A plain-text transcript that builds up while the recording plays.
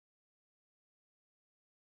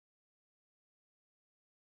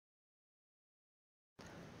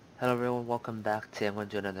Hello everyone, welcome back. Today I'm going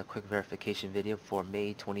to do another quick verification video for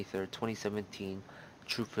May 23rd, 2017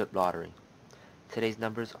 Trueflip Lottery. Today's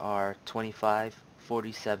numbers are 25,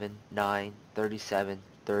 47, 9, 37,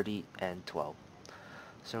 30, and 12.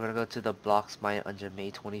 So we're going to go to the blocks mined under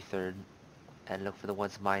May 23rd and look for the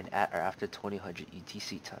ones mined at or after 2000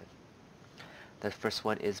 ETC time. The first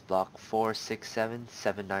one is block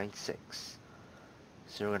 467796.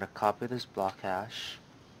 So we're going to copy this block hash,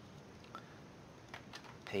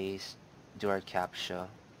 paste, do our CAPTCHA,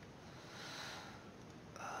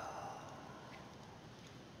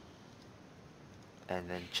 and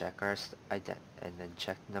then check our and then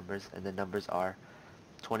check numbers, and the numbers are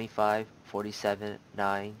 25, 47,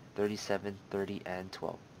 9, 37, 30, and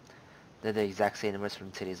 12. They're the exact same numbers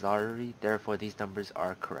from today's lottery, therefore these numbers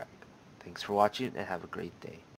are correct. Thanks for watching and have a great day.